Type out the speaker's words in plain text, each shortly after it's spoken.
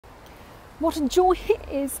what a joy it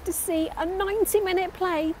is to see a 90-minute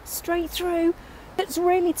play straight through that's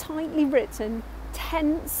really tightly written,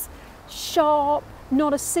 tense, sharp,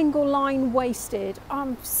 not a single line wasted.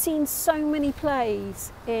 I've seen so many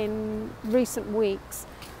plays in recent weeks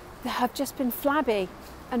that have just been flabby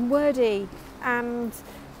and wordy and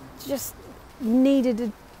just needed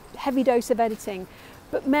a heavy dose of editing.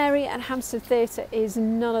 But Mary at Hampstead Theatre is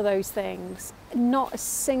none of those things. Not a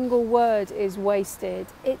single word is wasted.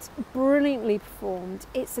 It's brilliantly performed.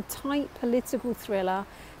 It's a tight political thriller,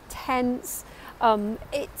 tense.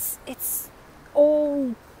 It's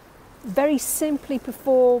all very simply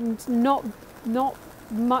performed, not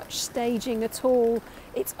much staging at all.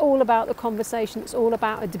 It's all about the conversation, it's all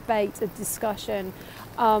about a debate, a discussion,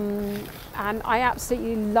 and I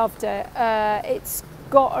absolutely loved it. It's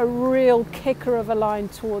got a real kicker of a line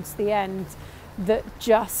towards the end that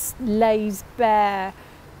just lays bare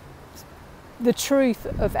the truth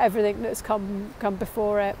of everything that's come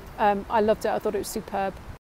before it. I loved it, I thought it was superb.